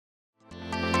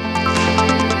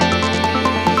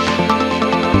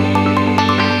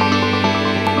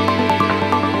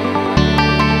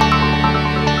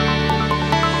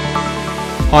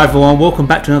Hi everyone, welcome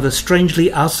back to another Strangely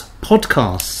Us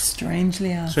podcast.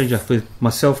 Strangely Us. Strangely Us with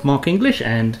myself, Mark English,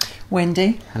 and...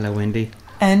 Wendy. Hello, Wendy.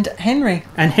 And Henry.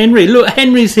 And Henry. Look,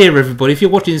 Henry's here, everybody. If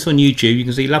you're watching this on YouTube, you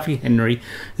can see lovely Henry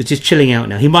is just chilling out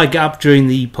now. He might get up during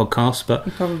the podcast, but...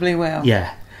 He probably will.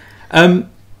 Yeah.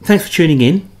 Thanks for tuning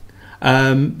in.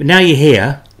 Now you're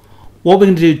here. What we're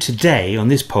going to do today on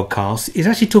this podcast is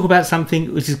actually talk about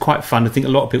something which is quite fun. I think a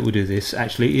lot of people do this,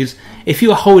 actually, is if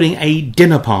you are holding a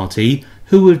dinner party...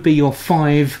 Who would be your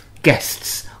 5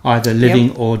 guests, either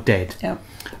living or dead? Yep.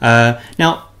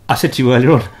 Now, I said to you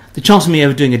earlier on, the chance of me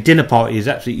ever doing a dinner party is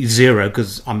absolutely zero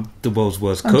because I'm the world's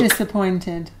worst cook. I'm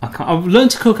disappointed. I've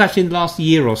learned to cook actually in the last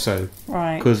year or so.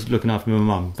 Right. Because looking after my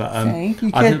mum. But you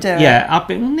could do it. Yeah,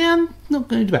 I'm not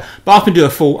going to do that. But I can do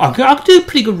I can do a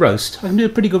pretty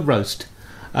good roast.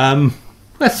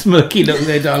 That's smirky look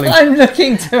there, darling. I'm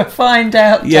looking to find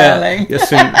out, darling. Yeah,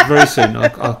 soon, very soon.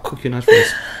 I'll cook you a nice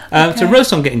roast. So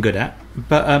roast I'm getting good at,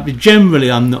 but generally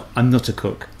I'm not a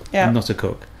cook. Yeah. I'm not a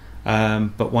cook.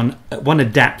 But one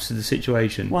adapts to the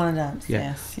situation. One adapts. Yeah.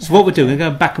 Yes. So what we're doing, we're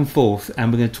going back and forth,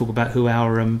 and we're going to talk about who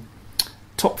our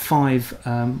top 5.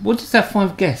 What is that?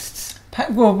 5 guests.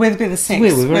 Well, we'll be the 6.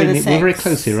 We're very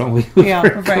close here, aren't we? We are.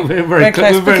 We're very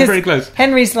close. We're very close.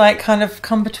 Henry's like kind of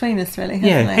come between us, really.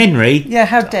 Hasn't he? Henry. Yeah.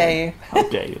 How dare you? How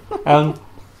dare you?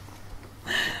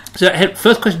 So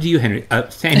first question to you, Henry.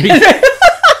 Henry.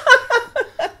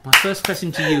 My first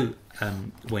question to you,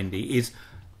 Wendy, is: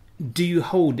 do you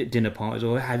hold dinner parties,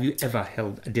 or have you ever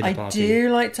held a dinner party? I do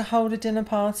like to hold a dinner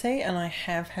party, and I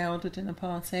have held a dinner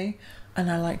party, and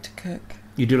I like to cook.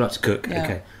 You do like to cook, yeah.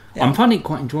 Okay. Yeah. I'm finding it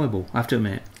quite enjoyable, I have to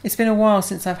admit. It's been a while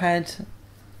since I've had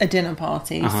a dinner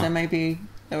party, so maybe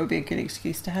that would be a good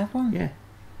excuse to have one. Yeah.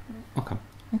 Okay.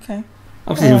 Okay.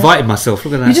 I've just invited myself.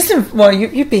 Look at that.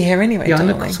 You'd be here anyway. Yeah,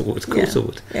 darling. I know. Of course I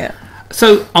would. Yeah.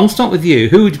 So I'll start with you.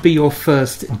 Who would be your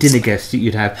first dinner guest that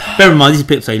you'd have? Bear in mind, these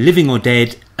people say living or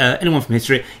dead. Anyone from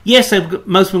history? Yes,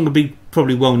 most of them would be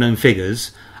probably well-known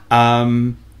figures.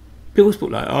 People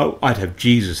talk like, oh, I'd have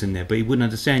Jesus in there, but he wouldn't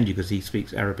understand you because he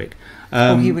speaks Arabic.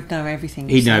 He would know everything.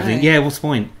 He'd know everything. Yeah, what's the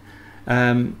point?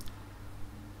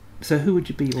 So who would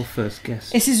you be your first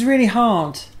guest? This is really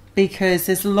hard because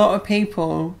there's a lot of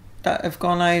people that have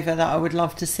gone over that I would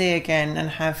love to see again and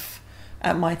have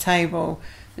at my table.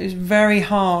 It's very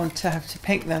hard to have to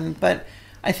pick them, but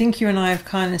I think you and I have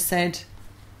kind of said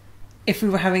if we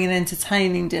were having an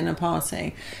entertaining dinner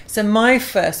party. So my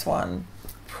first one,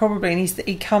 probably, and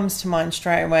he comes to mind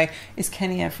straight away, is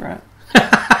Kenny Everett.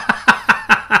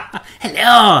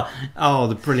 Hello! Oh,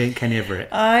 the brilliant Kenny Everett.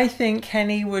 I think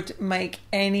Kenny would make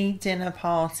any dinner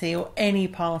party or any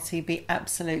party be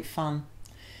absolute fun.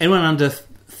 Anyone under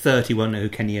 30 won't know who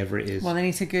Kenny Everett is. Well, they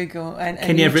need to Google.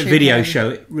 Kenny Everett video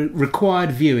show.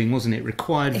 Required viewing, wasn't it?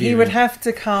 Required viewing. He would have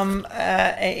to come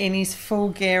in his full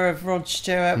gear of Rod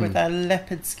Stewart with a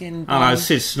leopard skin. Oh,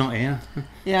 Sid's not here.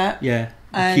 Yeah. Yeah.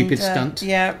 And, Cupid stunt.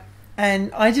 Yeah.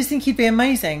 And I just think he'd be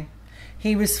amazing.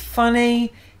 He was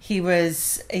funny.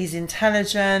 He's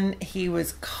intelligent. He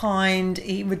was kind.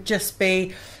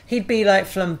 He'd be like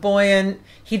flamboyant.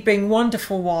 He'd bring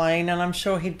wonderful wine, and I'm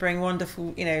sure he'd bring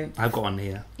wonderful, I've got one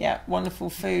here. Yeah, wonderful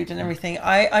food and everything.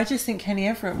 I just think Kenny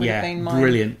Everett would have been mine.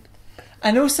 Brilliant.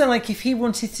 And also, like, if he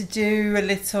wanted to do a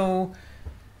little,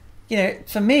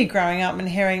 for me growing up and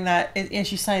hearing that,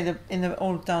 as you say,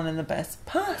 all done in the best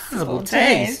possible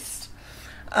taste.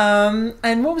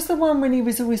 And what was the one when he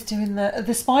was always doing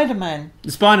the Spider-Man?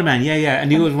 The Spider-Man, yeah.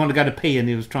 And he always wanted to go to pee and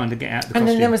he was trying to get out the costume. And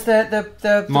then there was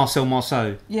the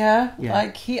Marceau. Yeah.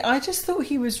 I just thought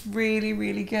he was really,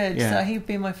 really good. Yeah. So he'd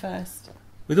be my first.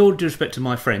 With all due respect to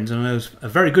my friends, and I know a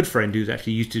very good friend who's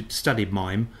actually used to study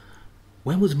mime,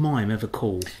 when was mime ever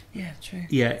cool? Yeah, true.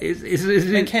 Yeah.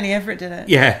 When Kenny Everett did it.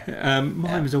 Yeah.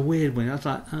 Mime is a weird one. I was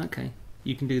like, okay,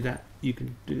 you can do that.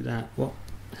 What?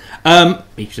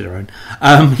 Each to their own.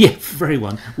 Yeah,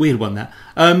 weird one that.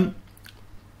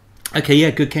 Okay,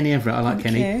 yeah, good Kenny Everett. I like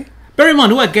Thank Kenny. you. Bear in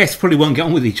mind, all our guests probably won't get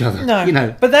on with each other.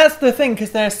 No, but that's the thing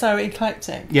because they're so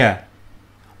eclectic. Yeah.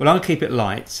 Well, I'll keep it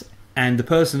light. And the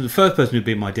first person who'd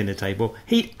be at my dinner table,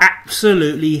 he'd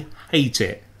absolutely hate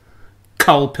it.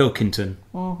 Carl Pilkington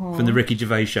from the Ricky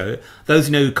Gervais show. Those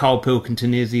who know who Carl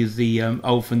Pilkington is, he's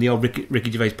from the old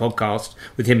Ricky Gervais podcast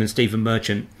with him and Stephen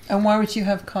Merchant. And why would you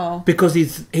have Carl? Because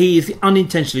he is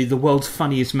unintentionally the world's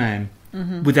funniest man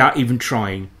without even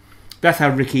trying. That's how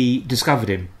Ricky discovered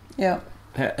him. Yeah.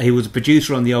 He was a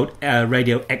producer on the old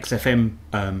Radio XFM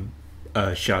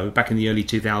show back in the early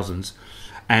 2000s,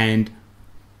 and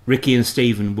Ricky and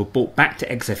Stephen were brought back to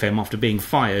XFM after being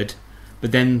fired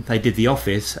But then they did The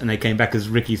Office, and they came back, as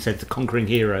Ricky said, the conquering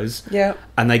heroes. Yeah.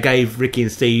 And they gave Ricky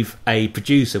and Steve a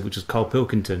producer, which was Carl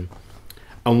Pilkington.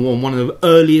 And on one of the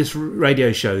earliest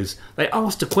radio shows, they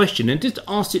asked a question and just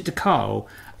asked it to Carl,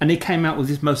 and he came out with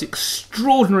this most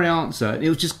extraordinary answer. It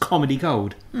was just comedy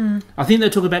gold. I think they're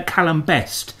talking about Callum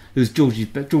Best, who's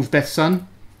George Best's son.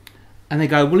 And they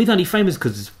go, well, he's only famous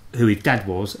because of who his dad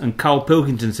was. And Carl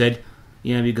Pilkington said,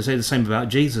 yeah, you could say the same about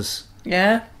Jesus.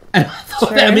 Yeah. And I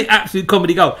thought that would be absolute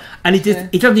comedy gold. And he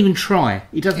doesn't even try.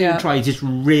 He doesn't even try. He's just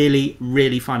really,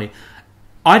 really funny.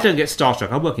 I don't get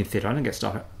starstruck. I work in theatre. I don't get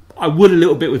starstruck. I would a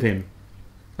little bit with him.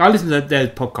 I listen to their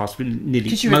podcasts nearly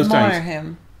most days. Did you admire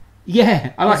him?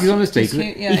 Yeah, I like his honesty.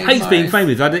 He hates being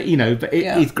famous. But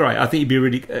he's great. I think he'd be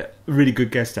a really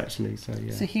good guest, actually. So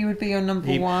yeah. So he would be your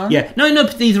number one. Yeah, no,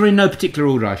 these are in no particular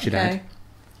order. I should add.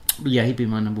 But yeah, he'd be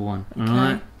my number one. All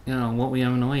right. What we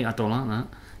having to eat? I don't like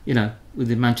that. With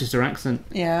the Manchester accent.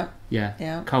 Yeah.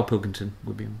 Carl Pilkington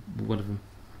would be one of them.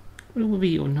 What would be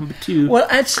your number two? Well,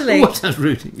 actually... What sounds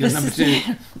rude? Your number two.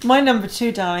 My number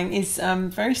two, darling, is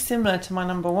very similar to my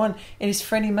number one. It is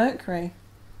Freddie Mercury.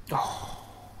 Oh.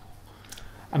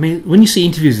 I mean, when you see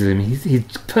interviews with him, his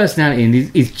personality and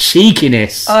his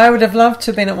cheekiness... I would have loved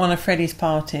to have been at one of Freddie's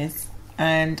parties.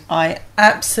 And I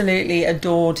absolutely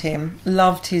adored him.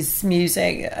 Loved his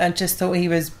music. I just thought he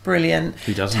was brilliant.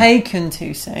 Who doesn't? Taken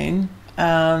too soon.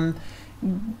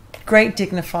 Great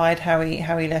dignified how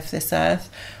he left this earth.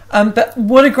 But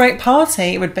what a great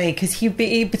party it would be, because he'd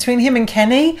be between him and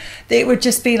Kenny, it would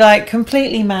just be like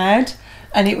completely mad,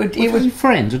 and it would. Were they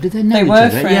friends, or did they know they each were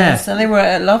other? Friends, and they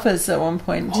were lovers at one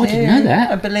point too. Oh, I didn't know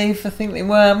that. I think they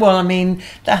were. Well, I mean,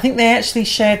 I think they actually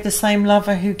shared the same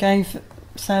lover who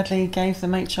sadly gave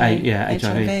them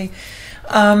HIV.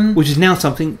 Which is now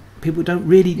something people don't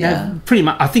really know. Pretty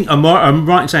much, I think I'm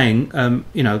right in saying,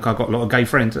 I've got a lot of gay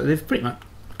friends. They've pretty much,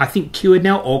 I think, cured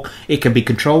now, or it can be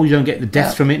controlled. You don't get the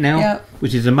deaths from it now,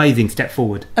 which is an amazing step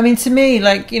forward. I mean, to me,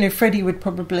 Freddie would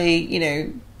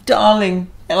probably, darling,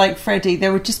 like Freddie, they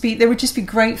would just be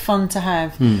great fun to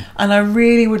have. And I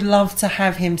really would love to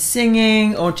have him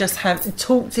singing, or just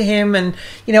talk to him, and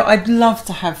I'd love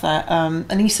to have that.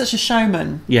 And he's such a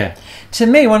showman. Yeah. To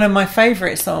me, one of my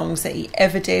favourite songs that he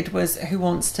ever did was "Who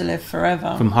Wants to Live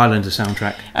Forever" from Highlander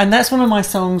soundtrack, and that's one of my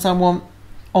songs I want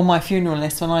on my funeral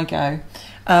list when I go.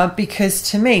 Because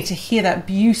to me, to hear that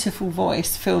beautiful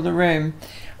voice fill the room,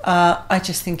 I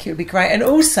just think it would be great. And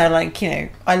also,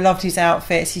 I loved his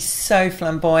outfits. He's so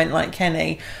flamboyant, like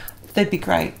Kenny. They'd be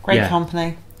great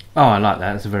company. Oh, I like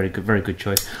that. That's a very good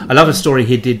choice. I love a story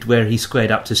he did where he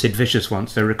squared up to Sid Vicious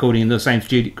once. They're recording in the same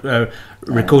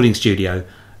recording studio,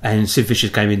 and Sid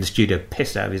Vicious came in the studio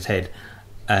pissed out of his head.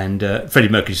 And Freddie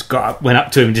Mercury just went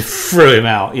up to him and just threw him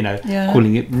out,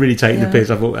 calling it, really taking the piss.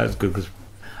 I thought that was good, because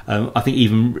I think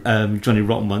even Johnny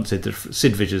Rotten once said that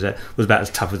Sid Vicious was about as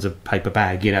tough as a paper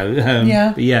bag,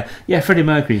 But Freddie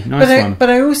Mercury, nice one. But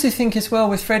I also think as well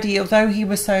with Freddie, although he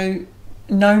was so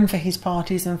known for his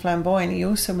parties and flamboyant, he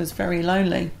also was very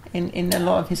lonely in a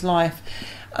lot of his life.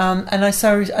 And I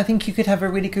think you could have a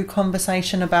really good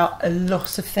conversation about a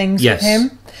lot of things with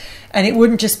him. And it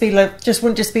wouldn't just be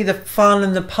the fun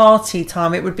and the party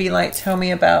time. It would be like, tell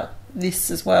me about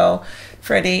this as well,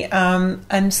 Freddie.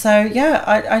 And so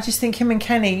I just think him and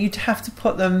Kenny, you'd have to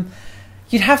put them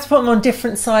on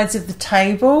different sides of the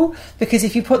table, because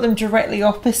if you put them directly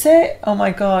opposite, oh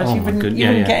my god, you wouldn't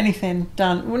get anything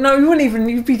done. Well, no, you wouldn't even.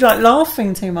 You'd be like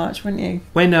laughing too much, wouldn't you?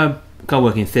 When I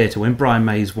work in theatre, when Brian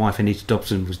May's wife Anita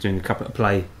Dobson was doing a couple of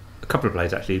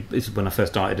plays actually. This is when I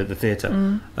first started at the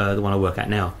theatre, the one I work at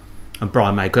now. And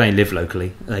Brian May, because they live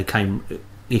locally,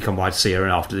 he come by to see her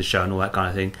after the show and all that kind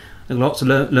of thing. And lots to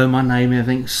learn my name and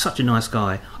everything. Such a nice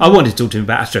guy. I wanted to talk to him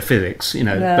about astrophysics,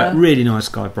 but really nice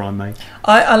guy, Brian May.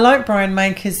 I like Brian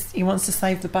May because he wants to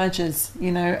save the badgers,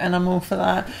 and I'm all for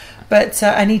that. But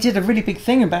and he did a really big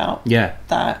thing about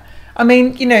that. I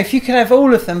mean, if you could have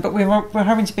all of them, but we're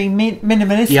having to be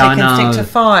minimalistic and stick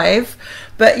to 5.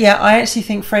 But I actually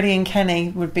think Freddie and Kenny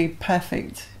would be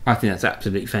perfect. I think that's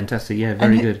absolutely fantastic. Yeah,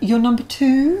 very good. Your number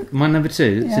 2? My number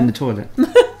 2, it's in the toilet.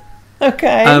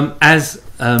 Okay.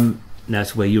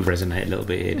 That's where you resonate a little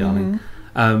bit here, darling.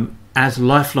 As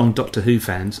lifelong Doctor Who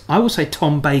fans, I will say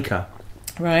Tom Baker.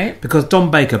 Right. Because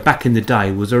Tom Baker, back in the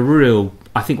day, was a real,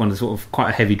 I think, one of the sort of quite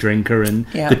a heavy drinker, and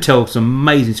could tell some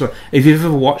amazing stories. If you've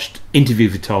ever watched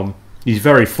interviews with Tom, he's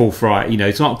very forthright.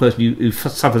 He's not a person who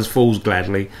suffers falls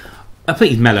gladly. I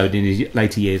think he's mellowed in his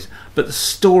later years, but the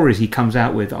stories he comes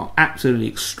out with are absolutely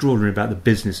extraordinary about the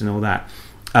business and all that.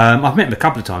 I've met him a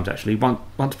couple of times, actually,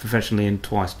 once professionally and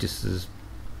twice just as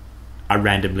I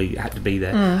randomly had to be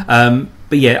there.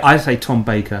 But I say Tom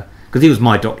Baker, because he was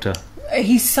my doctor.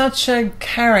 he's such a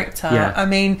character. Yeah. I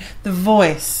mean, the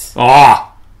voice.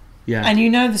 Ah, yeah. And you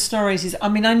know the stories.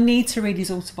 I need to read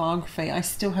his autobiography. I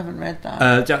still haven't read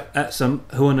that. That's Who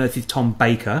on Earth is Tom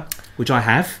Baker, which I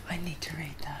have. I need to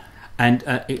read that. And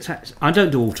I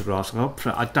don't do autographs.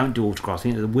 I don't do autographs. I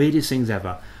think they're the weirdest things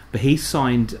ever. But he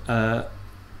signed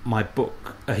my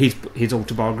book, his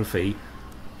autobiography,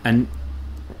 and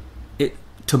it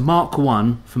to Mark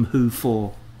 1 from Who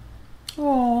 4.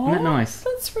 Oh, isn't that nice?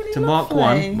 That's really to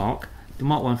lovely. Mark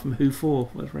 1 from Who 4.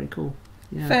 That's very cool.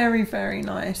 Yeah. Very, very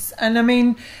nice. And I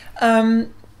mean,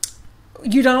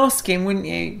 you'd ask him, wouldn't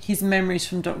you? His memories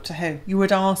from Doctor Who. You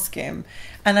would ask him,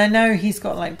 and I know he's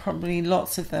got like probably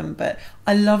lots of them. But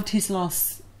I loved his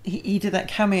last. He did that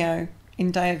cameo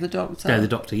in Day of the Doctor. Day of the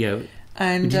Doctor, yeah.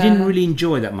 And you didn't really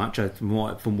enjoy that much from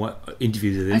what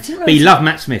interviews with him. I didn't but he loved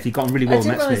Matt Smith. He got on really well with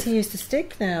Matt I didn't realise Smith. he used a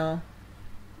stick now.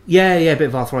 Yeah, a bit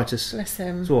of arthritis. Bless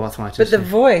him. It's all arthritis. But the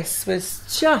voice was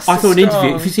just. I thought an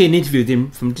interview. If you see an interview with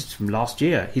him from last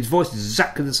year, his voice is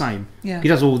exactly the same. Yeah. He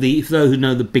does all the. If those who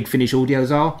know the Big Finish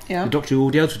audios are, yeah. the Doctor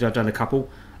Who audios, which I've done a couple.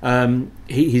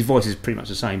 His voice is pretty much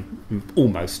the same,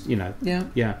 almost. Yeah.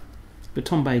 Yeah. But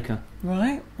Tom Baker.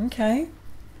 Right. Okay.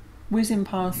 Whizzing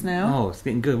past now. Oh, it's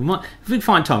getting good. If we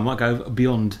find time, we might go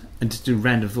beyond and just do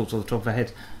random thoughts off the top of our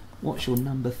head. What's your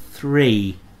number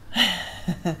 3?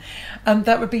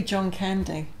 That would be John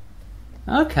Candy.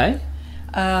 Okay.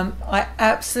 I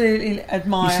absolutely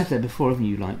admire. You said that before, haven't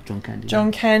you? Like John Candy.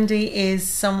 John Candy is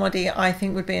somebody I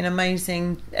think would be an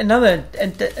amazing another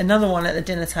one at the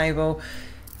dinner table.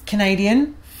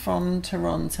 Canadian from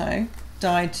Toronto,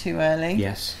 died too early.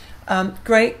 Yes.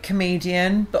 Great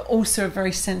comedian, but also a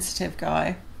very sensitive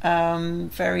guy.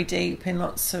 Very deep in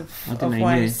lots of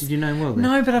ways. Did you know him well then?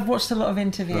 No, but I've watched a lot of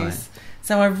interviews. Right.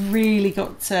 So I've really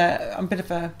got to... I'm a bit of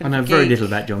a I know very little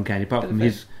about John Candy, apart from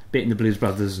his bit in the Blues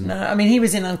Brothers. And... No, I mean, he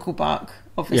was in Uncle Buck,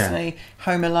 obviously. Yeah.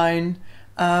 Home Alone.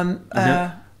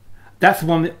 That's the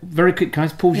one that... Very quick, can I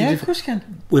pause you? Yeah, of course you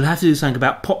can. We'll have to do something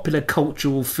about popular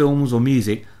cultural films or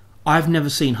music. I've never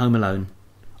seen Home Alone.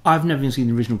 I've never even seen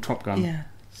the original Top Gun. Yeah.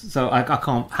 So I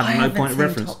can't have no point of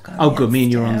reference. Oh, good. Me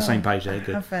and you're on the same page there.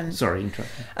 Good. Haven't. Sorry,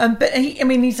 interrupting. But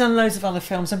he's done loads of other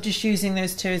films. I'm just using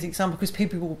those two as example because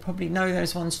people will probably know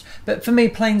those ones. But for me,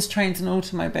 Planes, Trains and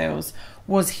Automobiles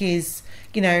was his.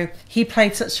 He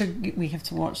played such a. We have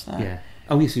to watch that. Yeah.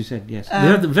 Oh yes, you said yes.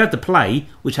 We had the play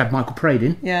which had Michael Praed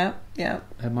in. Yeah.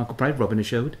 Had Michael Praed, Robin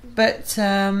Sherwood. But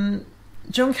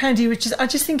John Candy, I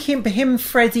just think him,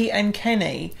 Freddie and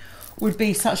Kenny would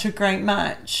be such a great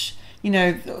match.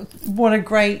 What a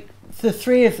great... The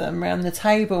three of them around the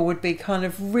table would be kind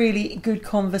of really good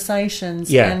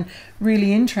conversations and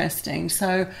really interesting.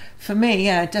 So for me,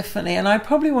 yeah, definitely. And I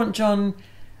probably want John...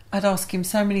 I'd ask him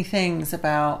so many things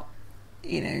about,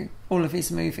 all of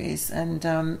his movies and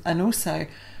also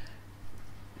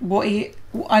what he...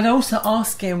 I'd also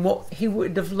ask him what he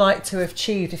would have liked to have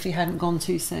achieved if he hadn't gone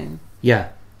too soon. Yeah.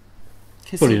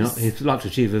 Probably not. He'd like to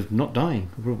achieve of not dying,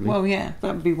 probably. Well, yeah,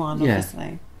 that would be one,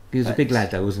 obviously. He was a big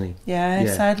lad, though, wasn't he? Yeah,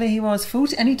 sadly he was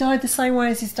 40, and he died the same way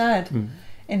as his dad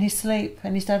in his sleep.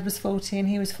 And his dad was 40, and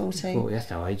he was 40. 40, that's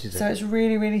no age, is it? So it's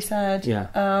really, really sad. Yeah.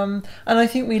 And I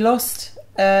think we lost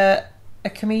a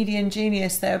comedian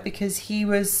genius there because he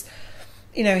was,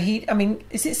 is it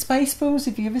Spaceballs?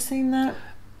 Have you ever seen that?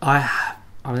 I've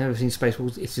never seen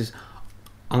Spaceballs. It's just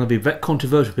I'm going to be very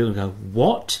controversial. People go,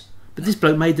 what? But this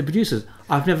bloke made the producers.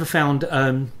 I've never found.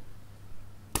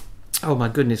 Oh my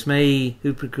goodness me!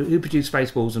 Who produced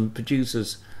Spaceballs and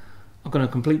producers? I've got a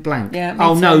complete blank. Yeah.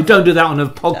 Oh no! Don't do that on a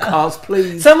podcast,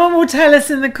 please. Someone will tell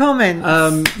us in the comments.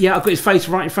 Yeah, I've got his face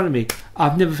right in front of me.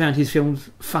 I've never found his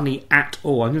films funny at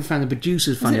all. I've never found the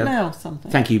producers funny. Is it Mel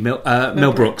something? Thank you,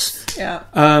 Mel Brooks. Yeah.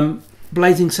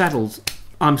 Blazing Saddles.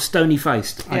 I'm stony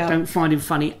faced. Yeah. I don't find him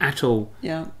funny at all.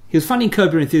 Yeah. He was funny in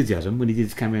Curb Your Enthusiasm when he did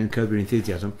his cameo in Curb Your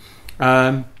Enthusiasm,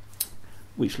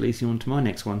 which leads you on to my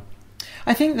next one.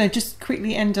 I think though, just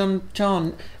quickly end on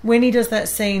John when he does that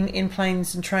scene in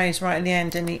Planes and Trains right at the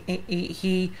end, and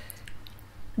he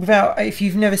without, if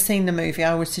you've never seen the movie,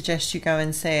 I would suggest you go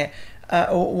and see it,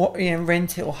 or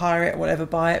rent it or hire it or whatever,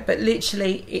 buy it. But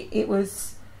literally,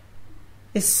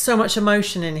 there's so much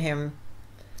emotion in him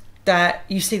that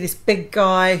you see this big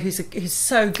guy who's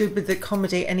so good with the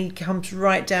comedy, and he comes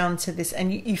right down to this,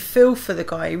 and you feel for the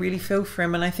guy, you really feel for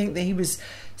him. And I think that he was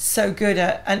so good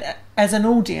at, and as an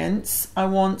audience, I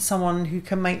want someone who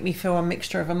can make me feel a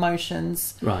mixture of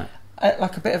emotions, right?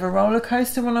 Like a bit of a roller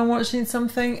coaster when I'm watching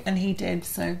something, and he did.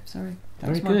 So sorry,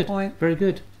 that's my point. Very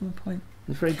good. My point.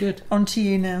 That's very good. On to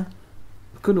you now.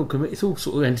 It's all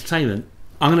sort of entertainment.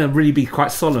 I'm going to really be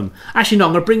quite solemn. Actually, no,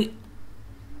 I'm going to bring it.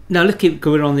 No, let's keep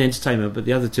going on the entertainment, but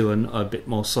the other two are a bit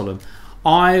more solemn.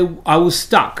 I was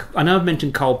stuck. I know I've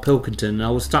mentioned Carl Pilkington, and I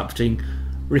was stuck between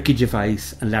Ricky Gervais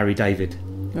and Larry David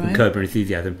from Curb Your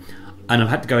Enthusiasm, and I've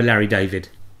had to go with Larry David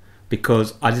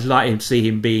because I just like him, see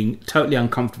him being totally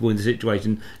uncomfortable in the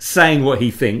situation, saying what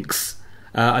he thinks.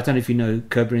 I don't know if you know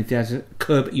Curb Your Enthusiasm.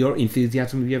 Curb Your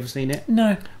Enthusiasm. Have you ever seen it?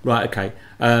 No. Right. Okay.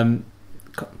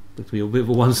 It'll be a bit of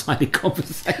a one-sided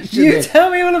conversation. You tell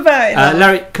me all about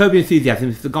it. Curb Your Enthusiasm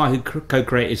is the guy who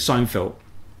co-created Seinfeld.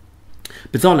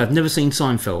 Bizarrely, I've never seen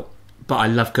Seinfeld, but I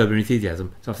love Curb Your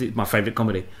Enthusiasm. So I think it's my favourite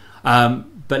comedy.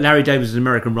 But Larry David is an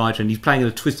American writer, and he's playing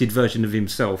a twisted version of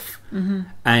himself,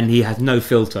 and he has no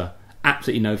filter.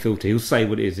 Absolutely no filter. He'll say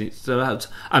what it is. It's about,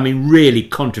 really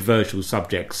controversial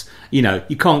subjects. You know,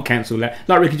 you can't cancel like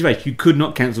Ricky Gervais. You could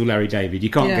not cancel Larry David.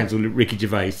 You can't cancel Ricky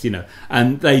Gervais. You know,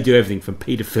 and they do everything from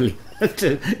paedophilia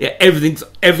to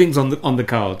everything's on the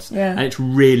cards. Yeah, and it's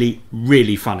really,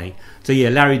 really funny. So yeah,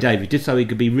 Larry David, just so he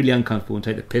could be really uncomfortable and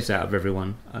take the piss out of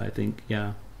everyone. I think.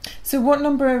 Yeah. So what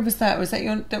number was that? Was that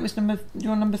your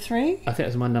number 3? I think it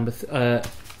was my number.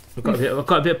 I've got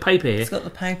a bit of paper here. It's got the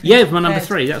paper. Yeah, it's my number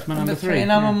 3. That's my number 3.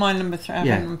 And I'm on my number 3. I'm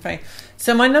on number 3.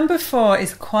 So my number 4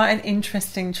 is quite an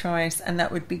interesting choice, and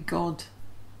that would be God.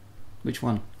 Which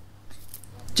one?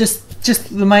 Just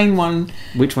the main one.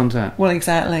 Which one's that? Well,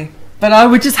 exactly. But I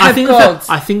would just have God.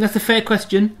 I think that's a fair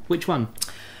question. Which one?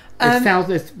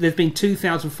 There's been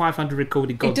 2,500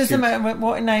 recorded gods. It doesn't matter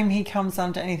what name he comes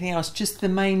under, anything else. Just the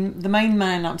main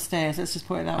man upstairs. Let's just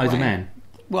put it that way. Oh, the man.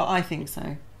 Well, I think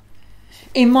so.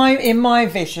 In my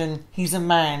vision, he's a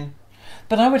man,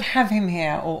 but I would have him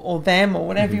here or them or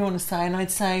whatever you want to say, and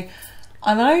I'd say,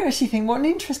 and I actually think what an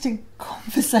interesting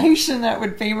conversation that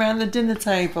would be around the dinner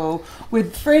table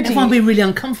with Freddie. Everyone would be really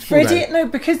uncomfortable. Freddie, no,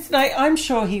 because I'm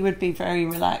sure he would be very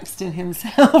relaxed in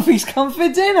himself. He's come for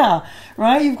dinner,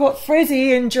 right? You've got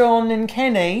Freddie and John and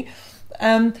Kenny,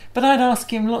 but I'd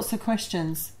ask him lots of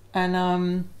questions,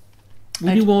 and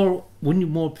wouldn't you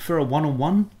more prefer a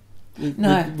one-on-one? No,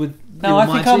 I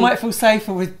think I might feel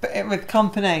safer with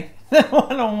company than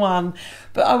one-on-one.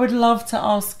 But I would love to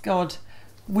ask God,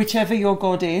 whichever your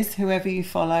God is, whoever you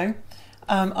follow,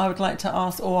 I would like to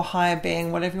ask, or a higher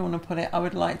being, whatever you want to put it, I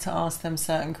would like to ask them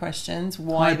certain questions.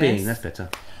 Why higher this? Being, that's better.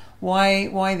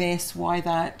 Why this? Why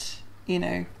that? You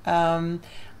know,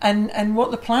 and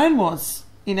what the plan was.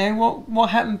 You know, what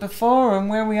happened before and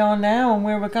where we are now and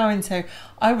where we're going to.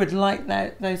 I would like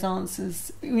those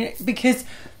answers, because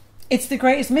it's the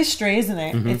greatest mystery, isn't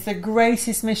it? It's the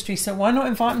greatest mystery. So why not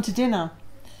invite them to dinner?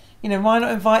 You know, why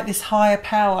not invite this higher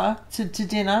power to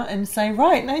dinner and say,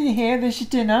 right, now you're here, there's your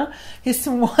dinner. Here's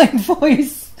some wine for you,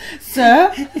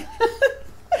 sir.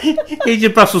 Here's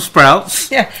your Brussels sprouts.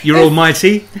 Yeah. You're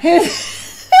almighty. Would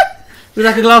you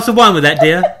like a glass of wine with that,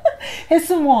 dear? Here's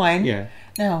some wine. Yeah.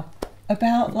 Now,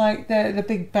 about like the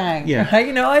Big Bang. Yeah. Right?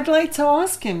 You know, I'd like to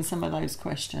ask him some of those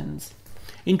questions.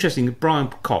 Interesting.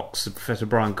 Professor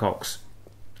Brian Cox,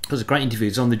 was a great interview.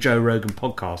 It's on the Joe Rogan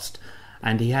podcast,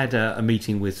 and he had a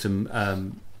meeting with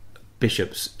some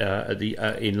bishops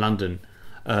in London,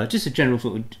 just a general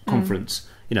sort of conference,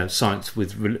 you know, science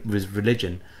with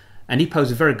religion. And he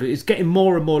posed a very good. It's getting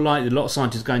more and more likely. A lot of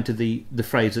scientists going to the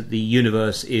phrase that the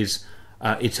universe is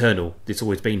eternal. It's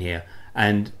always been here.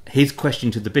 And his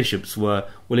question to the bishops were,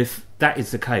 well, if that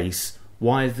is the case,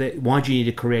 why do you need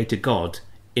to create a God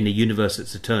in a universe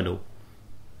that's eternal?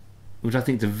 Which I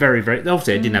think is a very, very...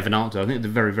 Obviously, I didn't have an answer. I think it's a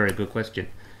very, very good question.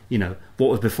 You know, what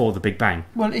was before the Big Bang?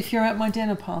 Well, if you're at my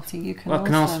dinner party, you can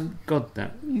ask God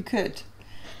that. You could.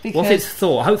 Because what if it's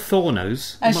Thor? I hope Thor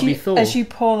knows. It might be Thor. As you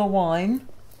pour the wine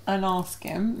and ask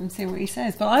him and see what he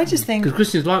says. But I just think... Because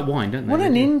Christians like wine, don't they? What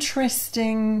an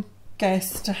interesting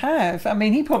guest to have. I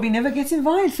mean, he probably never gets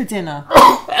invited for dinner.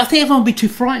 I think everyone would be too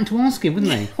frightened to ask him,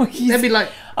 wouldn't they? Well, they'd be like...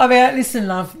 I mean, listen,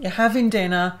 love, you're having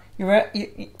dinner.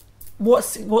 What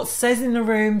says in the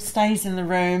room stays in the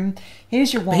room.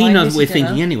 Here's your wine. But he knows what we're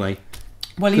thinking anyway.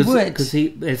 Well, he would. Because he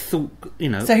thought, you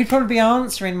know... So he'd probably be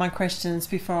answering my questions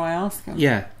before I ask him.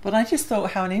 Yeah. But I just thought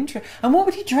how an intro... And what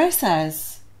would he dress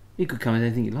as? He could come as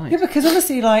anything he likes. Yeah, because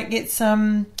obviously, like, it's...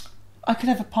 I could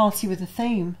have a party with a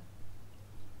theme.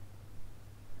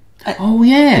 A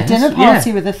dinner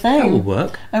party with a theme. That would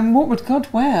work. And what would God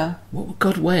wear? What would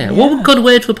God wear? Yeah. What would God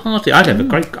wear to a party? I'd have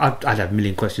I'd have a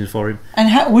million questions for him. And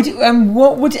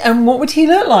what would he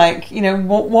look like? You know,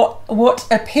 what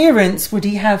appearance would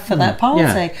he have for that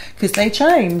party? Because they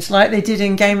changed, like they did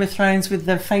in Game of Thrones with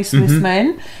the faceless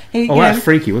men. That's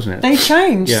freaky, wasn't it? They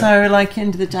changed. So, like,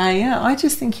 end of the day, I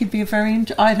just think he'd be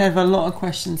I'd have a lot of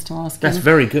questions to ask him. That's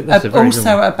very good. That's a very good one.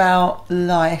 Also about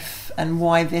life and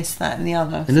why this, that, and the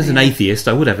other. And there's an atheist,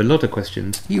 I would have a lot of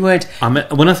questions. You would.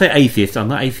 When I say atheist, I'm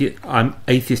not atheist. I'm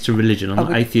atheist to religion. I'm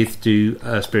not atheist to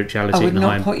spirituality. I would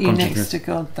not put you next to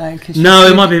God, though. No,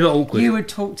 it might be a bit awkward. You would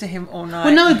talk to him all night.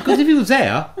 Well, no, because if he was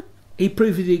there, he'd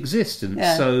prove his existence.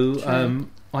 Yeah, so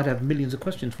I'd have millions of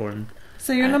questions for him.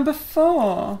 So you're number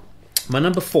 4. My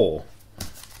number 4.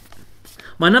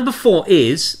 My number 4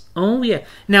 is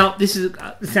Now this is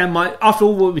after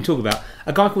all what we talk about,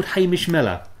 a guy called Hamish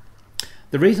Miller.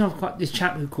 The reason I've got this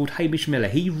chap called Hamish Miller,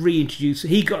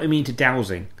 he got me into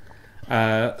dowsing,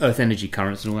 earth energy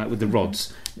currents and all that with the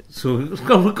rods. So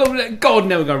God,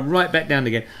 now we're going right back down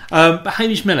again. But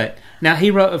Hamish Miller, now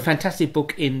he wrote a fantastic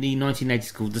book in the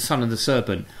 1980s called The Son of the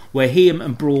Serpent, where he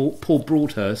and Paul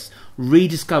Broadhurst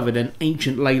rediscovered an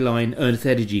ancient ley line earth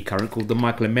energy current called the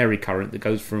Michael and Mary current that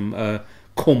goes from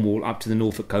Cornwall up to the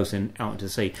Norfolk coast and out into the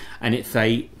sea, and it's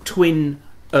a twin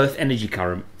earth energy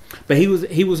current. But he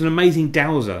was an amazing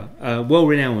dowser, well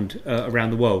renowned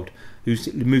around the world, who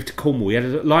moved to Cornwall. He had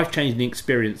a life-changing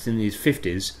experience in his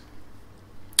 50s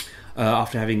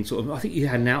after having I think he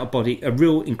had a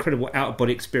real incredible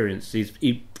out-of-body experience.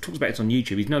 He talks about it on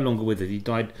YouTube. He's no longer with us. He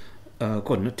died,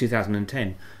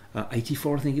 2010,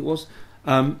 84 I think it was.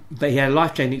 But he had a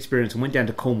life-changing experience and went down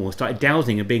to Cornwall, started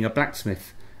dowsing and being a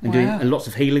blacksmith and doing lots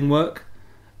of healing work.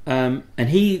 And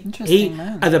he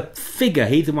as a figure,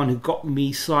 he's the one who got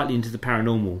me slightly into the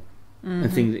paranormal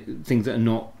and things that are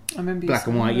not black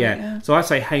and white. Yeah. So I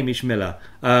say Hamish Miller,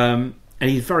 and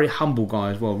he's a very humble guy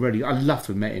as well. Really, I'd love to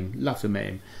have met him.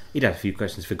 He'd have a few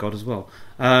questions for God as well.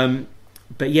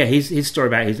 But yeah, his story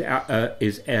about his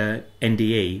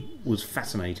NDE was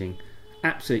fascinating,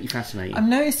 absolutely fascinating.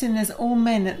 I'm noticing there's all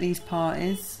men at these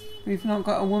parties. We've not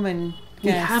got a woman guest.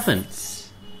 We haven't.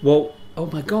 Well. Oh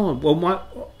my God!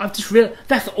 Well, I've just realised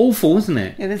that's awful, isn't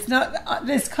it? Yeah, there's not.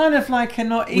 There's kind of like a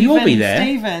not even. Will you all be there?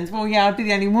 Stevens. Well, yeah, I'd be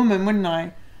the only woman, wouldn't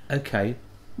I? Okay.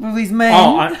 Well, these men.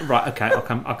 Right. Okay, I'll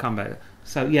come back.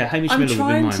 So yeah, Hamish Miller would be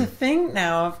mine. I'm trying to think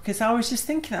now because I was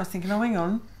thinking, oh, hang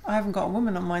on, I haven't got a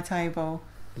woman on my table.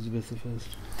 Elizabeth the First.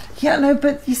 Yeah, no,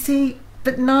 but you see,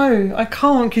 no, I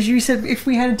can't because you said if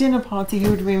we had a dinner party,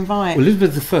 who would we invite? Well,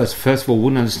 Elizabeth the First of all,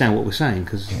 wouldn't understand what we're saying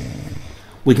because.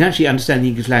 We can actually understand the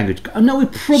English language. Oh, no, we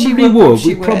probably would.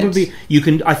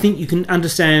 I think you can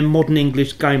understand modern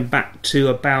English going back to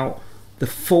about the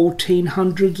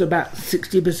 1400s, about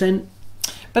 60%.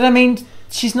 But I mean,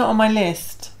 she's not on my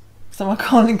list, so I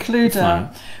can't include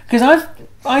her because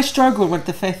I struggled with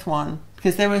the 5th one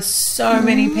because there were so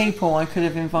many people I could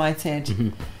have invited.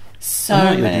 Mm-hmm. So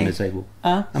many. The table.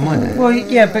 Am I there? Well,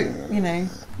 yeah, but you know,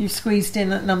 you've squeezed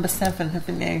in at number 7,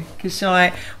 haven't you? Because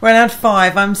we're allowed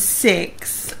 5. I'm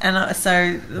 6, and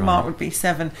so the mark would be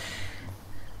 7.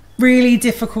 Really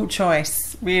difficult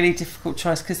choice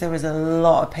because there was a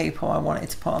lot of people I wanted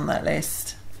to put on that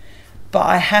list. But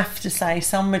I have to say,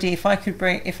 somebody, if I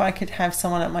could have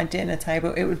someone at my dinner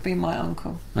table, it would be my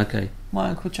uncle. Okay. My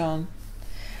Uncle John.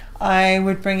 I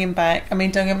would bring him back. I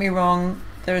mean, don't get me wrong.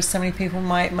 There are so many people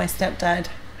my stepdad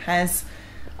has.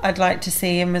 I'd like to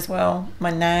see him as well, my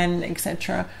nan,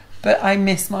 etc. But I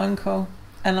miss my uncle,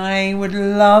 and I would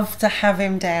love to have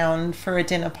him down for a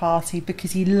dinner party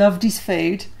because he loved his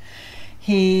food.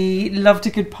 He loved a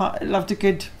good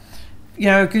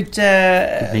knees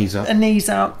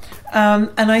up.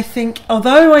 And I think,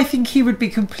 although I think he would be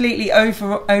completely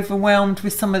overwhelmed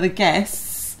with some of the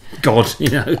guests. God,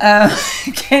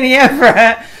 Kenny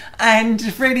Everett. And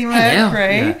Freddie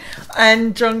Mercury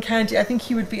and John Candy. I think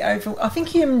he would be over. I think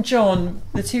him and John,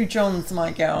 the two Johns,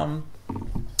 might get on.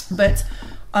 But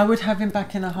I would have him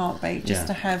back in a heartbeat just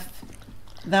to have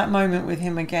that moment with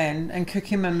him again and cook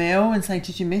him a meal and say,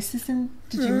 "Did you miss this in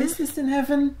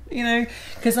heaven?"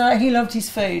 Because he loved his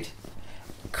food.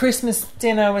 Christmas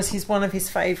dinner was one of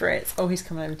his favourites. Oh, he's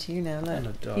coming over to you now.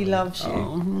 Look, he loves you.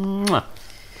 Oh.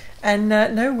 And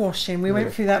no washing. We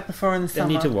went through that before in the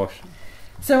summer. Don't need to wash.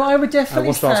 So I would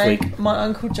definitely say my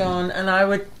Uncle John, and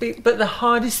but the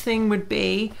hardest thing would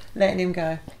be letting him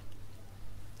go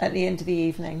at the end of the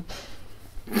evening.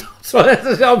 Sorry,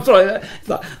 I'm sorry.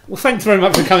 Well, thanks very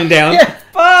much for coming down.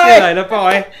 Bye. See you later.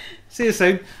 Bye. See you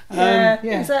soon.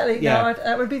 Exactly. Yeah. No,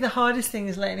 that would be the hardest thing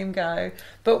is letting him go.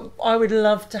 But I would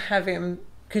love to have him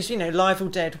because live or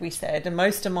dead, we said, and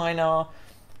most of mine are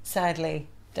sadly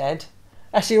dead.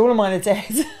 Actually, all of mine are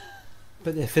dead.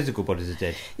 But their physical bodies are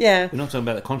dead. Yeah. We're not talking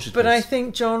about the consciousness. But I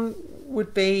think John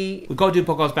would be... We've got to do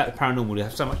podcasts about the paranormal. We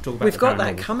have so much to talk about. We've got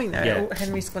that coming though. Yeah.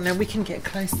 Henry's gone now. We can get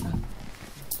closer.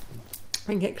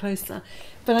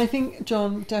 But I think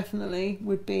John definitely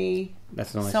would be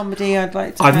somebody I'd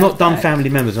like to I've not done family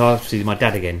members. Obviously, my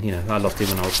dad again. I lost him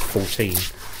when I was 14.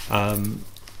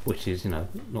 which is,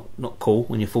 not cool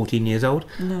when you're 14 years old.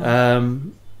 No.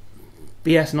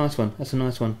 But yeah, it's a nice one. That's a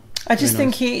nice one. I just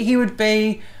think he would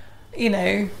be,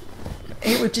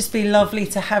 it would just be lovely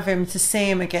to have him, to see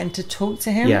him again, to talk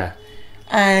to him. Yeah.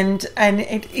 And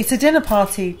it's a dinner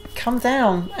party. Come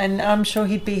down, and I'm sure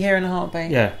he'd be here in a heartbeat.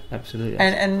 Yeah, absolutely.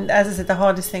 And as I said, the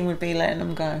hardest thing would be letting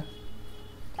them go.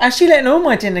 Actually, letting all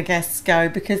my dinner guests go,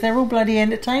 because they're all bloody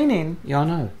entertaining. Yeah, I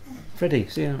know. Freddie,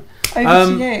 see you.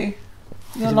 Over to you.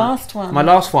 Your last one. My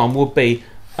last one would be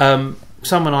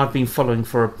someone I've been following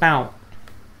for about,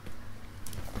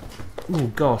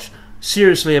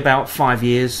 seriously about 5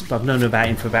 years. But I've known about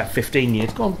him for about 15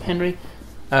 years. Go on, Henry.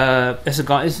 There's a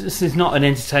guy. This is not an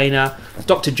entertainer.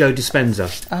 Dr. Joe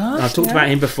Dispenza. I've talked about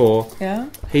him before. Yeah.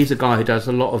 He's a guy who does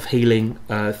a lot of healing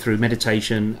through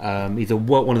meditation. He's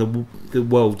one of the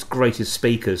world's greatest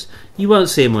speakers. You won't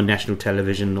see him on national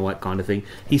television and all that kind of thing.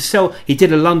 He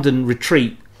did a London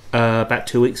retreat about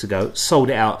 2 weeks ago. Sold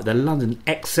it out at the London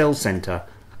Excel Centre.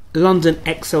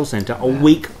 A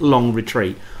week-long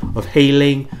retreat of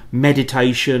healing,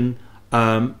 meditation.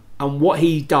 And what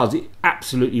he does, it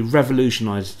absolutely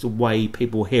revolutionises the way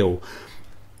people heal.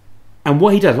 And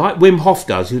what he does, like Wim Hof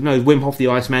does, Wim Hof, the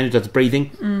Iceman, who does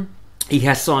breathing, he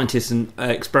has scientists and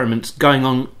experiments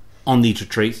going on these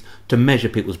retreats to measure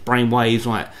people's brain waves.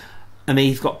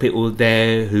 He's got people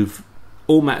there who've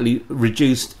automatically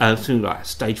reduced something like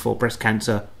stage 4 breast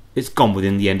cancer. It's gone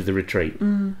within the end of the retreat.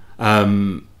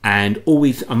 And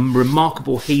always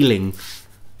remarkable healing.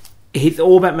 It's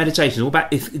all about meditation.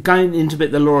 It's going into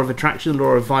the law of attraction, the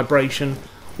law of vibration.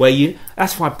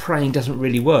 That's why praying doesn't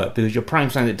really work, because you're praying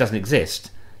for something that doesn't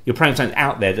exist. You're praying for something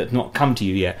out there that's not come to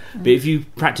you yet. But if you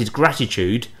practice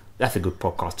gratitude, that's a good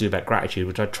podcast to do about gratitude,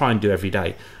 which I try and do every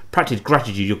day. Practice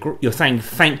gratitude. You're saying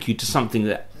thank you to something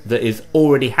that is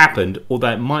already happened,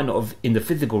 although it might not have in the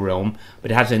physical realm,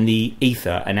 but it has in the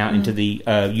ether and out into the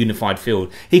unified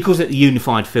field. He calls it the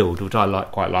unified field, which I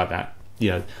quite like that.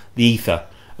 The ether.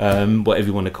 Whatever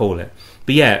you want to call it.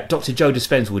 But yeah, Dr. Joe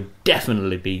Dispenza would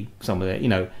definitely be somewhere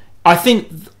there. I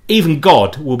think even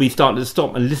God will be starting to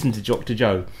stop and listen to Dr.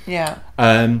 Joe. Yeah.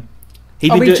 Are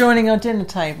we joining our dinner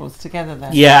tables together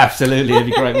then? Yeah, absolutely. It'd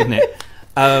be great, wouldn't it?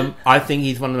 I think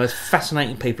he's one of the most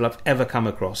fascinating people I've ever come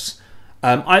across.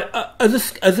 As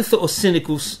a sort of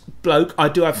cynical bloke, I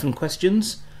do have some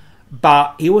questions,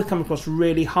 but he always comes across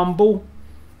really humble.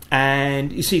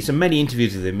 And you see so many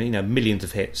interviews with him, millions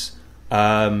of hits.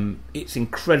 It's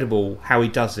incredible how he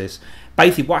does this.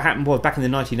 Basically, what happened was back in the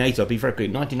 1980s. I'll be very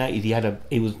quick. 1980s,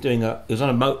 he was doing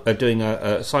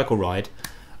a cycle ride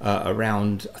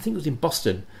around. I think it was in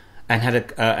Boston, and had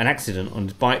an accident on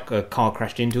his bike. A car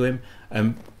crashed into him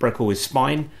and broke all his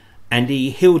spine, and he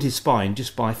healed his spine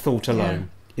just by thought alone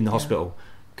in the hospital.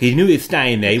 He knew he was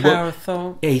staying there. Power of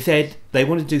thought. He said they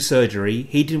wanted to do surgery.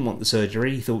 He didn't want the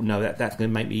surgery. He thought, no, that's going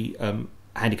to make me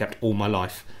handicapped all my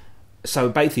life. So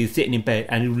basically, he was sitting in bed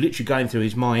and he was literally going through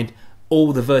his mind,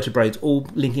 all the vertebrae, all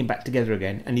linking back together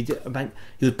again. And he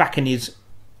was back in his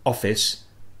office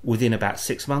within about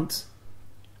 6 months.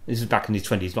 This is back in his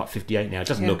 20s, like 58 now.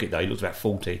 Doesn't look it though, he looks about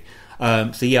 40. I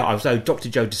was Dr.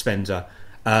 Joe Dispenza.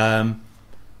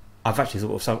 I've actually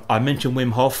thought of some. I mentioned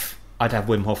Wim Hof. I'd have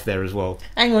Wim Hof there as well.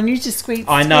 Hang on, you just squeezed.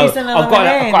 I know. I've got to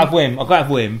have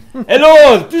Wim.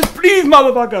 Hello, just breathe,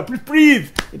 motherfucker. Just breathe.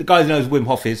 The guy who knows Wim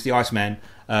Hof is the Iceman.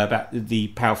 About the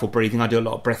powerful breathing. I do a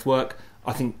lot of breath work.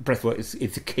 I think breath work is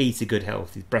the key to good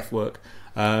health. Is breath work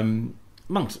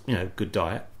amongst good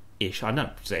diet ish. I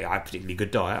don't say I have a particularly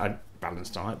good diet,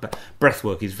 balanced diet, but breath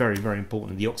work is very, very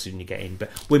important. The oxygen you get in. But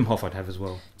Wim Hof I'd have as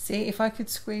well. See, if I could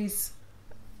squeeze,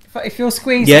 if you're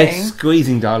squeezing, yes,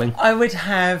 squeezing, darling. I would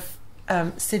have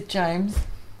Sid James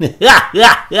because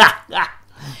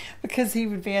he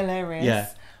would be hilarious. Yeah.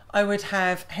 I would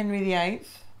have Henry VIII.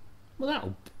 Well,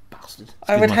 that'll. Bastard.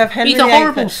 I would have Henry. He's a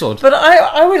horrible sod. But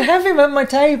I would have him at my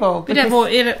table. No,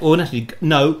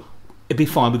 it'd be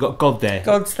fine. We've got God there.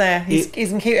 God's there. He's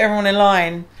going to keep everyone in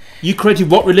line. You created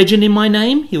what religion in my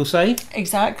name? He'll say.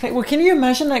 Exactly. Well, can you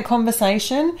imagine that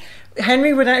conversation?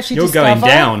 Henry would actually discover. You're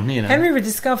going down, Henry would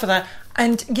discover that.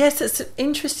 And yes, it's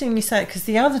interesting you say it, because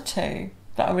the other two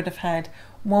that I would have had,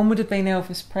 one would have been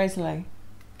Elvis Presley.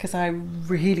 Because I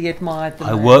really admired them.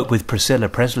 I worked with Priscilla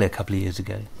Presley a couple of years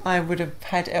ago. I would have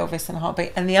had Elvis in a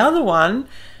heartbeat. And the other one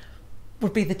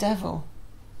would be the devil.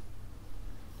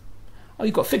 Oh,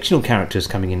 you've got fictional characters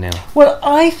coming in now. Well,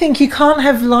 I think you can't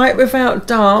have light without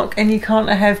dark, and you can't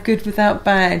have good without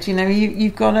bad.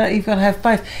 You've got to have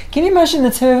both. Can you imagine the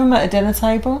two of them at a dinner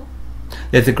table?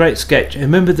 There's a great sketch.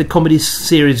 Remember the comedy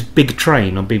series Big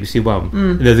Train on BBC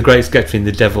One? There's a great sketch between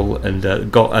the devil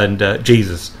and God and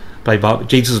Jesus.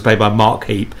 Jesus was played by Mark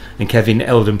Heap, and Kevin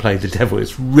Eldon played the devil.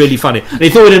 It's really funny. And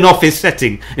it's all in an office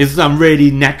setting. It's done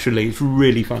really naturally. It's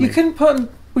really funny. You couldn't put them.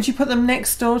 Would you put them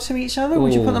next door to each other, or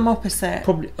would you put them opposite?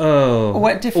 Probably. Or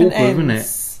at different ends. Wouldn't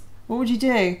it? What would you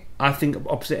do? I think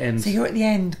opposite ends. So you're at the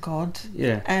end, God.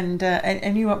 Yeah.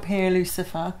 And you up here,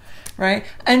 Lucifer, right?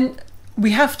 And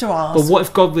we have to ask. But what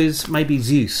if God was maybe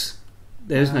Zeus?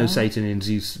 There's no Satan in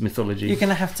Zeus mythology. You're going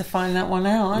to have to find that one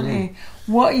out, aren't you?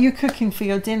 What are you cooking for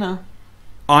your dinner?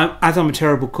 I'm a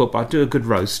terrible cook, but I do a good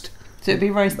roast. So it'd be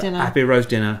roast dinner. I'd be a roast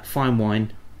dinner, fine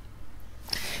wine.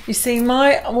 You see,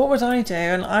 what would I do?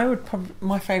 And I would probably,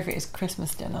 my favourite is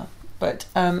Christmas dinner. But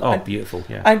beautiful!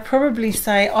 Yeah, I'd probably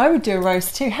say I would do a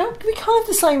roast too. How we can't have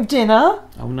the same dinner?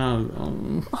 Oh no!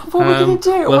 What are we going to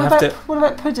do? What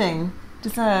about pudding?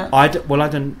 Dessert? I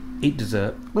don't eat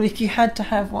dessert. Well, if you had to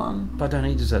have one, but I don't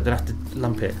eat dessert. They'd have to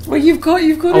lump it. Well, you've got.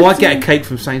 Oh, I'd get a cake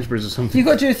from Sainsbury's or something. You've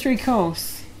got to do a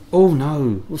 3-course. Oh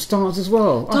no! Well, starters as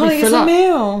well. Darling, it's a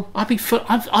meal. I'd be full.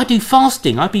 I do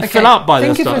fasting. I'd be full up by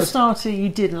the Think starters. of a starter you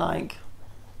did like.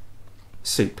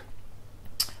 Soup.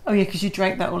 Oh yeah, because you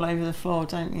drape that all over the floor,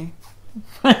 don't you?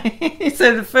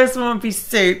 So the first one would be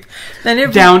soup. Then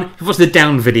if you watch the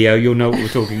down video, you'll know what we're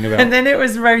talking about. And then it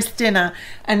was roast dinner,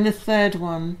 and the third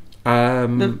one,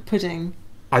 the pudding.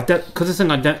 I don't, because the thing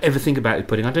I don't ever think about is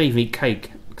pudding. I don't even eat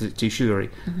cake because it's too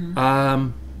sugary. Mm-hmm.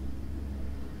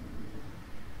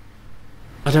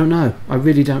 I don't know. I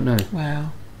really don't know.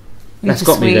 Wow, That's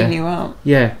got me there. You up.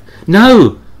 Yeah.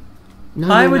 No.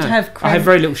 I would have. I have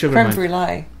very little sugar. Creme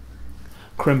brulee.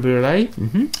 Creme brulee.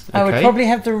 Mm-hmm. Okay. I would probably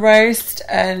have the roast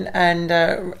and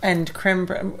creme,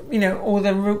 all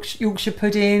the Yorkshire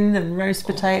pudding and roast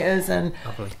potatoes and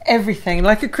everything,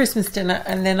 like a Christmas dinner.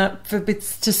 And then for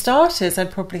bits to starters,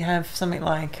 I'd probably have something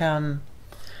like,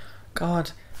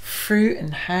 fruit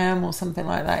and ham or something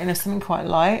like that. Something quite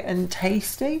light and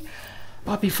tasty.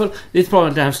 I'd be full. This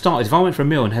probably don't have starters. If I went for a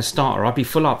meal and had starter, I'd be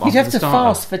full up. You'd have to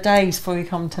fast for days before you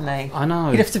come to me. I know.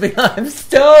 You'd have to be like, I'm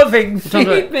starving.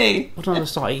 Feed me. What time do I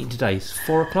start eating today?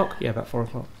 4 o'clock. Yeah, about 4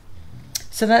 o'clock.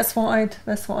 So that's what I'd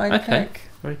pick.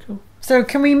 Very cool. So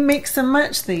can we mix and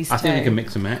match these two? I think we can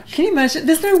mix and match. Can you imagine?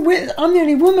 There's no. I'm the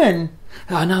only woman.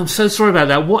 I know. I'm so sorry about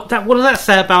that. What does that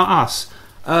say about us?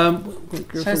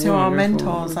 Shows who our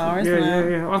mentors are, isn't it?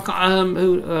 Yeah.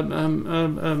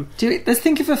 Let's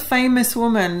think of a famous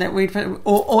woman that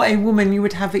or a woman you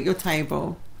would have at your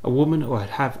table. A woman who I'd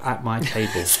have at my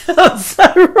table. Sounds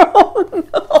so wrong.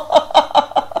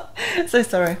 So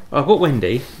sorry. I've got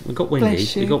Wendy. We've got Wendy.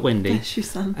 Bless you. We've got Wendy. Bless you,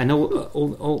 son. And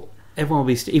all everyone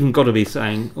will be even got to be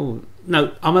saying, "Oh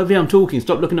no, I'm over here. I'm talking.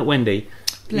 Stop looking at Wendy."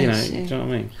 Bless you. Do you know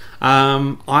what I mean?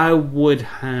 I would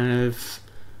have.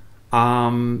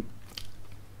 I'd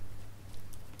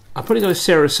probably go with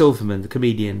Sarah Silverman, the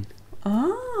comedian.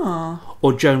 Or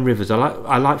Joan Rivers.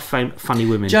 I like funny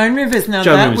women. Joan Rivers. Now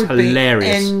Joan that Rivers, would hilarious.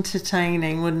 be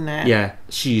entertaining, wouldn't it? Yeah,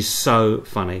 she's so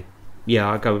funny.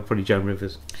 Yeah, I'd go with probably Joan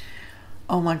Rivers.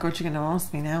 Oh my God, you're going to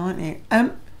ask me now, aren't you?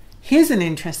 Here's an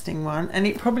interesting one, and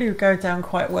it probably would go down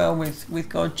quite well with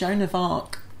God, Joan of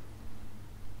Arc.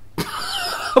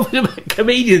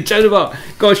 Comedian Joan of Arc.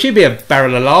 God, she'd be a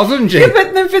barrel of laughs, wouldn't she? Yeah,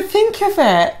 but think of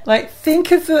it. Like,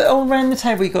 think of all around the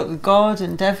table. You've got the God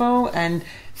and Devil and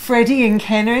Freddie and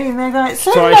Kenny, and they're like,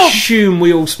 so I assume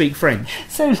we all speak French.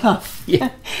 So love.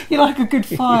 Yeah. You're like a good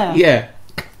fire. Yeah.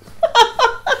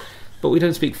 But we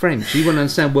don't speak French. You won't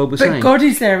understand what we're saying. But God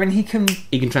is there, and He can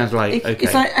translate. Okay.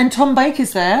 It's like, and Tom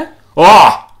Baker's there.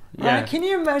 Oh! Yeah. Right, can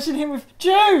you imagine him with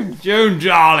Joan? Joan,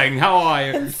 darling, how are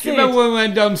you? And Do you remember when we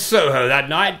went down Soho that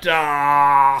night?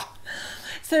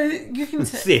 So you can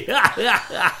Sid.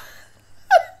 I'd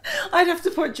have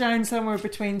to put Joan somewhere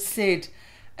between Sid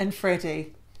and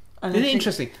Freddie. Isn't it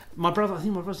interesting? I think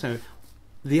my brother said,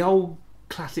 the old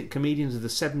classic comedians of the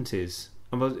 70s.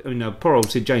 Poor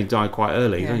old Sid James died quite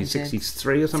early. Yeah, He's only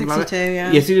 63 or something like that. 62,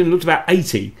 yeah. Yes, he looked about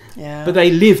 80. Yeah. But they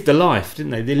lived the life,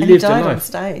 didn't they? He died on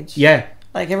stage. Yeah.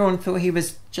 Like, everyone thought he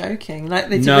was joking. Like,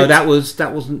 they no, that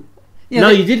wasn't. Yeah,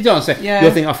 you did dance there. Yeah. I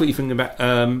thought you were thinking about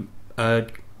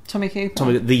Tommy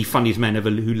Cooper. the funniest man who ever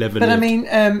lived. But I mean,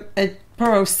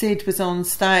 poor old Sid was on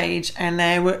stage, and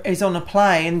he's on a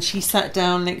play, and she sat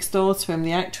down next door to him,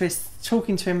 the actress,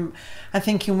 talking to him and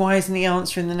thinking, why isn't he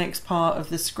answering the next part of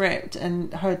the script?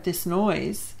 And heard this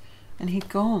noise, and he'd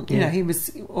gone. Yeah. He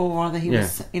was, or rather, he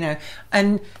was.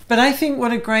 But I think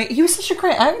he was such a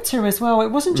great actor as well. It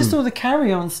wasn't just all the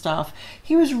carry-on stuff.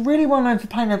 He was really well known for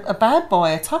playing a bad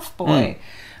boy, a tough boy,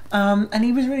 and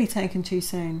he was really taken too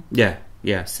soon. Yeah.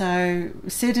 Yeah. So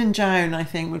Sid and Joan, I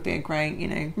think, would be a great,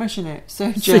 imagine it.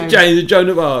 So Joan. Sid James, the Joan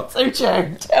of Arc. So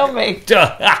Joan, tell me.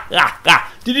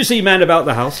 Did you see Man About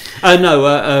the House?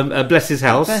 No, Bless His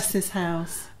House. Bless His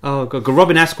House. Oh God,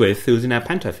 Robin Asquith, who was in our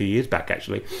panto a few years back,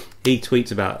 actually, he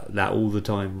tweets about that all the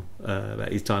time,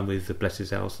 about his time with Bless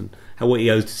His House and what he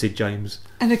owes to Sid James.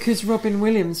 And because Robin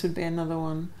Williams would be another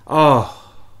one.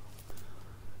 Oh,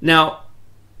 now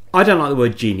I don't like the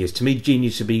word genius. To me,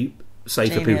 genius should be for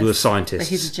people who are scientists. But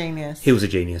he's a genius. He was a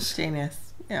genius.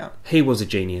 Genius, yeah. He was a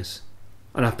genius.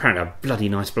 And apparently a bloody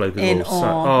nice bloke as well. So,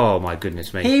 oh my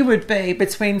goodness me. He would be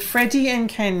between Freddie and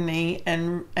Kenny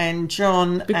and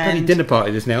John. Big bloody dinner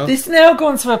party this now. This now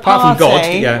gone to a party, apart from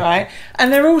God, yeah. Right?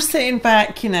 And they're all sitting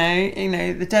back, you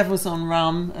know, the devil's on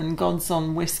rum and God's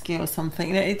on whiskey or something.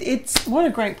 You know, it's what a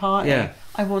great party. Yeah.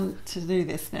 I want to do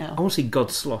this now. I want to see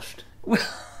God sloshed.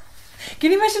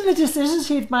 Can you imagine the decisions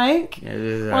he'd make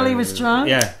while he was drunk?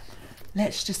 Yeah.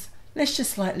 Let's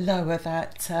just like lower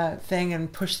that thing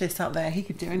and push this up there. He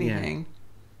could do anything.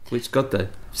 Yeah. Which God though?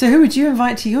 So who would you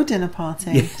invite to your dinner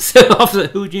party? Yeah. So after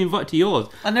who would you invite to yours?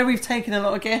 I know we've taken a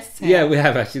lot of guests here. Yeah, we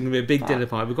have actually. It's going to be a big dinner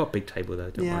party. We've got a big table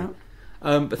though, don't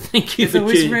worry. But thank you There's for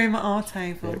always room at our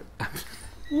table. Yeah.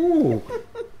 Ooh,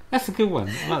 that's a good one.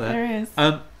 I like that. There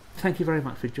is. Thank you very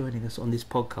much for joining us on this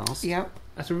podcast. Yep.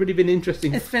 That's really been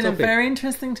interesting. It's been a very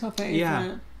interesting topic,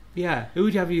 isn't it? Yeah, who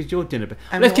would you have as your dinner?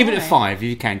 And let's why? keep it at 5 if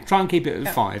you can. Try and keep it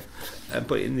at 5.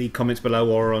 Put it in the comments below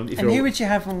or on. And who would you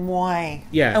have and why?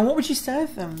 Yeah. And what would you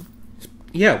serve them?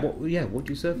 Yeah. What would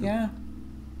you serve them? Yeah.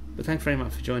 But thanks very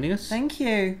much for joining us. Thank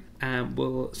you. And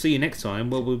we'll see you next time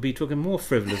where we'll be talking more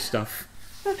frivolous stuff.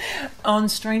 On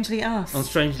Strangely Us. On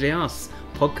Strangely Us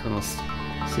podcast.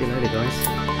 See you later,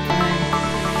 guys.